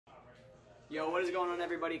Yo, what is going on,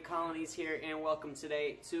 everybody? Colinies here, and welcome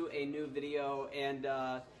today to a new video. And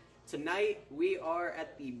tonight we are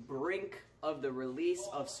at the brink of the release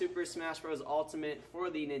of Super Smash Bros. Ultimate for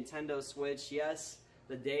the Nintendo Switch. Yes,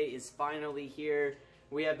 the day is finally here.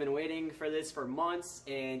 We have been waiting for this for months,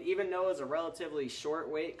 and even though it's a relatively short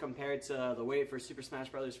wait compared to the wait for Super Smash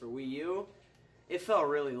Bros. For Wii U, it felt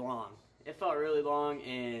really long. It felt really long,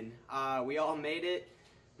 and we all made it.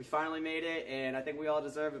 We finally made it, and I think we all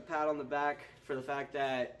deserve a pat on the back for the fact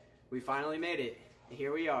that we finally made it.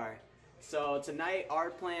 Here we are. So tonight, our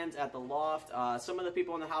plans at the Loft. Some of the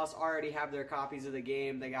people in the house already have their copies of the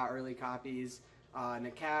game. They got early copies.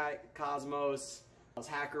 Nakat, Cosmos,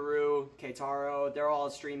 Hackaroo, Keitaro, they're all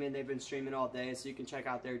streaming. They've been streaming all day, so you can check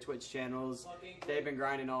out their Twitch channels. They've been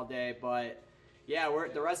grinding all day, but yeah,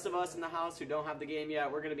 the rest of us in the house who don't have the game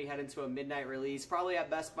yet, we're going to be heading to a midnight release, probably at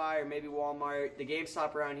Best Buy or maybe Walmart. The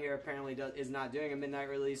GameStop around here apparently is not doing a midnight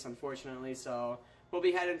release, unfortunately, so we'll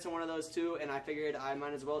be heading to one of those too, and I figured I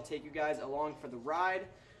might as well take you guys along for the ride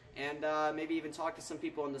and maybe even talk to some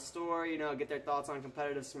people in the store, you know, get their thoughts on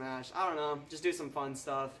competitive Smash. I don't know, just do some fun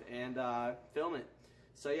stuff and film it.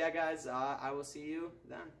 So yeah, guys, I will see you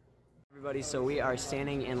then. Everybody, so we are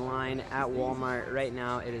standing in line at Walmart right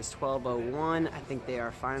now. It is 12:01. I think they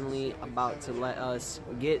are finally about to let us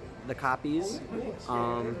get the copies.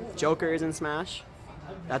 Joker is in Smash.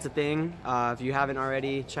 That's a thing. If you haven't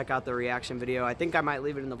already, check out the reaction video. I think I might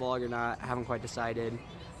leave it in the vlog or not. I haven't quite decided.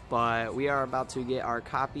 But we are about to get our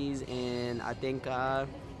copies, and I think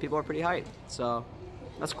people are pretty hyped. So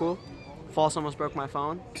that's cool. False almost broke my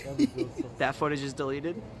phone. That footage is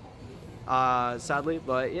deleted. Sadly,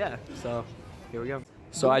 but yeah, so here we go.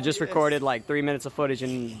 So I just recorded like 3 minutes of footage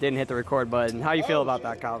and didn't hit the record button. How you feel about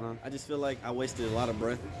that, Calvin? I just feel like I wasted a lot of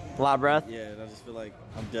breath. A lot of breath? Yeah, and I just feel like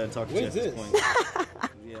I'm done talking to you at this point.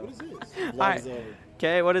 Yeah. What is this? Alright.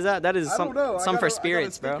 Okay, what is that? That is some for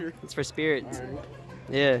spirits, bro. It's for spirits. Right.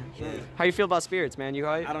 Yeah. How you feel about spirits, man? You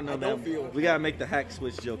hype? I don't know, man. We gotta make the hack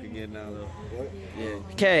switch joke again now, though. Yeah.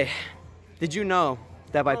 Okay. Did you know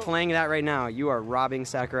that by playing that right now, you are robbing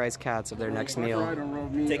Sakurai's cats of their next meal?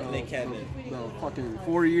 Taking their catnip. No, fucking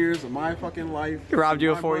 4 years of my fucking life. He robbed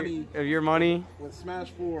you of your money? With Smash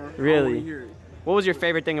 4. Really? What was your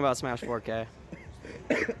favorite thing about Smash 4K?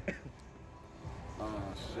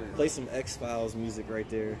 Shit. Play some X-Files music right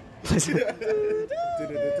there.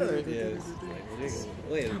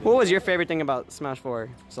 What was your favorite thing about Smash 4,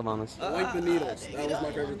 Cilvanis? Length of needles. That was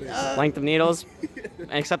my favorite thing. Length of needles?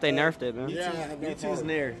 Except they nerfed it, man. Yeah, Mewtwo's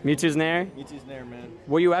Nair. Mewtwo's Nair? Mewtwo's Nair, man.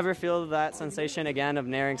 Will you ever feel that sensation again of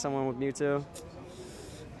nairing someone with Mewtwo?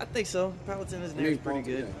 I think so. Palutena's Nair is pretty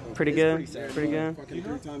good. Yeah. Pretty good? Pretty good? Fucking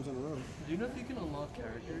 3 times in a row. Do you know if you can unlock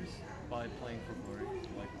characters by playing for glory?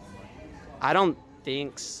 Like I don't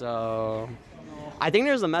think so. I think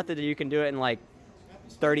there's a method that you can do it in like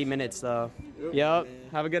 30 minutes though. Yep.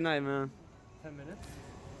 Have a good night, man. 10 minutes?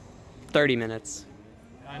 30 minutes.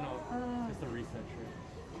 I know. Just a reset tree.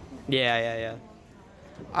 Yeah.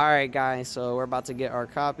 Alright, guys, so we're about to get our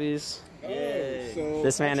copies. Yeah. So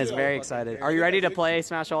This man is very excited. Are you ready to play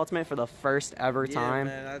Smash Ultimate for the first ever time?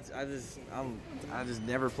 Yeah, man. I just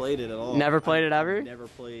never played it at all. Never played it ever? Never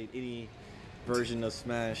played any version of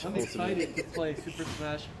Smash I'm Ultimate. excited to play Super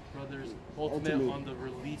Smash Brothers Ultimate on the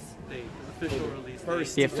release date, the official release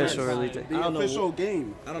date. The official release date. the official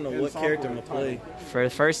game. I don't know what character I'm gonna play. For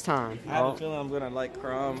the first time. I have a feeling I'm gonna like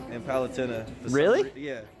Chrom and Palutena. Really?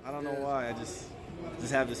 Yeah. I don't know why. I just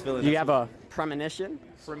have this feeling. You have a premonition?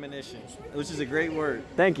 Premonition, which is a great word.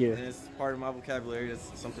 Thank you. And it's part of my vocabulary.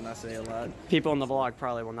 It's something I say a lot. People in the vlog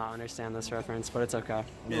probably will not understand this reference, but it's okay.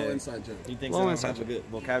 No inside joke. He thinks I don't have a good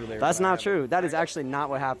vocabulary. That's not true. That is actually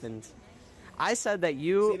not what happened. I said that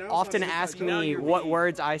you often ask me what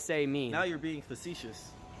words I say mean. Now you're being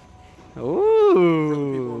facetious.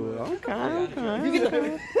 Ooh.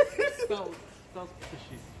 Okay. Spell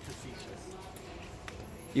facetious.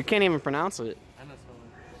 You can't even pronounce it. I know spelling.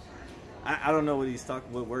 I don't know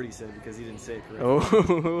what word he said because he didn't say it correctly.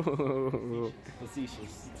 Oh.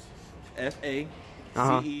 Facetious.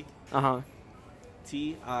 F-A-C-E.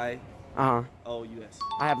 T-I-O-U-S.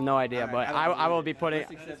 I have no idea, Right, but I will be putting.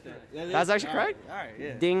 That's actually correct. All right,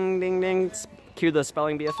 yeah. Ding, ding, ding. Cue the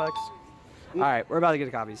spelling bee effects. All right, we're about to get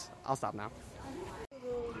the copies. I'll stop now.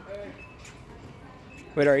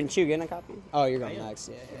 Wait, aren't you getting a copy? Oh, you're going next.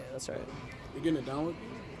 Yeah, that's right. You getting it download?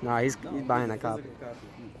 No, he's buying that copy.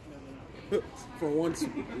 For once,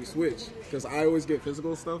 we switch. Because I always get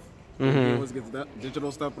physical stuff. He always gets that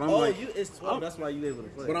digital stuff. But I'm it's 12. That's why you able to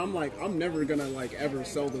play. But I'm like, I'm never gonna like ever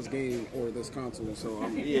sell this game or this console. So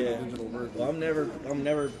I'm getting a digital version. Well, I'm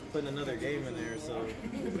never putting another game in there. So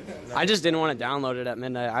I just didn't want to download it at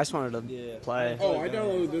midnight. I just wanted to play. Oh, I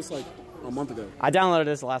downloaded this like a month ago. I downloaded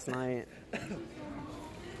this last night.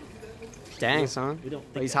 Dang, son.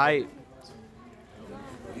 He's hype.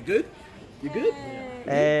 You good? You good?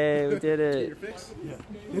 Hey, we did it.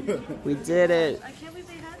 We did it. I can't believe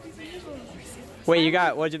they had these amiibos. Wait, you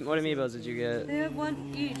got what amiibos did you get? They have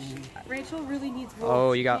one each. Rachel really needs Wolf.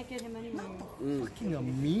 Oh, you got. Can't get him anywhere. Fucking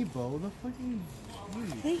amiibo, the fucking.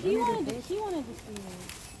 He wanted to see it.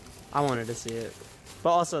 I wanted to see it, but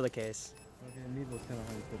also the case. Okay, amiibo's kind of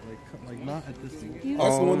hype, but like not at this thing.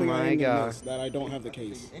 That's the one thing my I God. miss, that I don't have the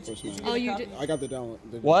case for Smash. Oh, you did? I got the download.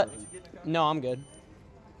 What? No, I'm good.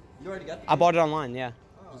 you already got. I bought it online. Yeah.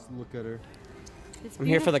 Just look at her. It's I'm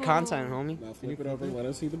here for the beautiful. content, homie. Now flip it over. Let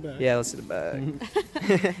us see the back. Yeah, let's see the bag.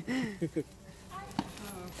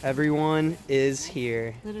 Everyone is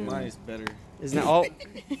here. Literally. Mine is better. Isn't it? Oh.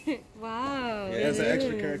 Wow. Yeah, there's an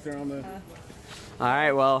extra character on the. All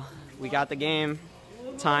right. Well, we got the game.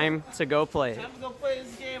 Time to go play it. I'm gonna play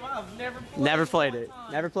this game. I've Never played it.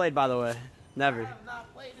 Never played, by the way. Never.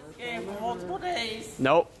 not played this game for multiple days.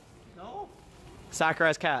 Nope. No.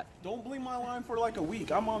 Sakurai's cat. Don't blink my line for like a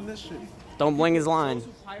week. I'm on this shit. Don't bling his line. Those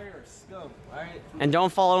who pirate are scum. All right. And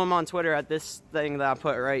don't follow him on Twitter at this thing that I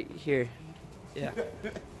put right here. Yeah.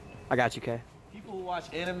 I got you, Kay. People who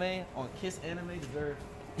watch anime on Kiss Anime deserve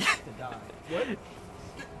to die.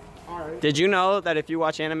 Did you know that if you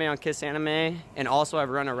watch anime on Kiss Anime and also have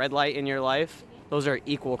run a red light in your life, those are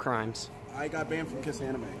equal crimes I got banned from Kiss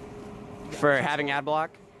Anime. for having ad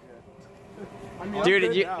block? I mean, Dude, I'm do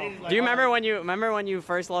good you now. remember when you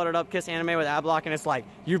first loaded up Kiss Anime with ad block and it's like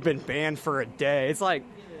you've been banned for a day? It's like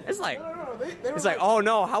No, they were it's like, oh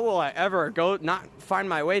no, how will I ever go not find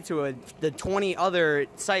my way to the 20 other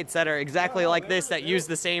sites that are exactly like this that use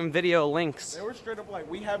the same video links? They were straight up like,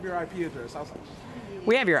 we have your IP address. I was like,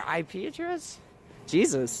 We have your IP address?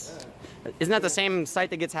 Jesus. Isn't that the same site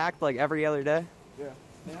that gets hacked like every other day? yeah.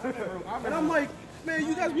 And I'm like, man,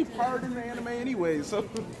 you guys be pirating the anime anyway, so.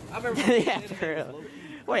 I remember Yeah, for real.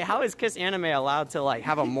 Wait, how is Kiss Anime allowed to like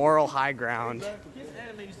have a moral high ground? Kiss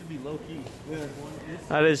Anime used to be low key.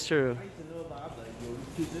 That is true. I used to know about. I'm like, yo,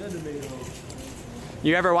 Kiss Anime.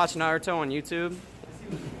 You ever watch Naruto on YouTube?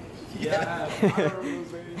 Yeah.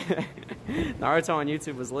 Naruto on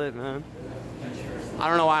YouTube was lit, man. I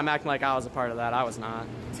don't know why I'm acting like I was a part of that. I was not.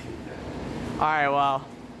 Alright, well,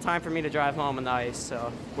 time for me to drive home on the ice,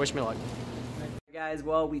 so wish me luck. Guys,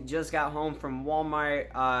 well, we just got home from Walmart.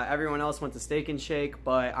 Everyone else went to Steak and Shake,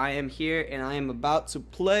 but I am here and I am about to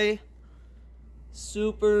play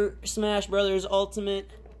Super Smash Bros. Ultimate.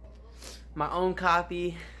 My own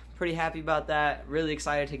copy. Pretty happy about that. Really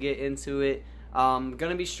excited to get into it.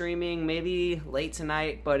 Gonna be streaming maybe late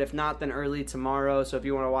tonight, but if not, then early tomorrow. So if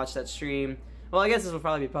you want to watch that stream, well, I guess this will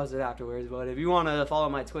probably be posted afterwards, but if you want to follow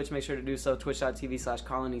my Twitch, make sure to do so,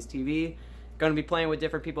 twitch.tv/ColiniesTV. Going to be playing with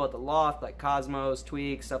different people at the Loft, like Cosmos,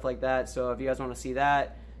 Tweak, stuff like that. So if you guys want to see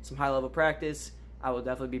that, some high-level practice, I will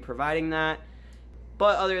definitely be providing that.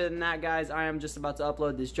 But other than that, guys, I am just about to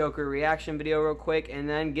upload this Joker reaction video real quick and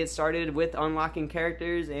then get started with unlocking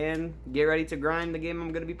characters and get ready to grind the game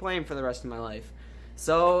I'm going to be playing for the rest of my life.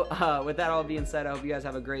 So with that all being said, I hope you guys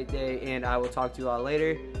have a great day, and I will talk to you all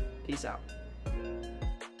later. Peace out.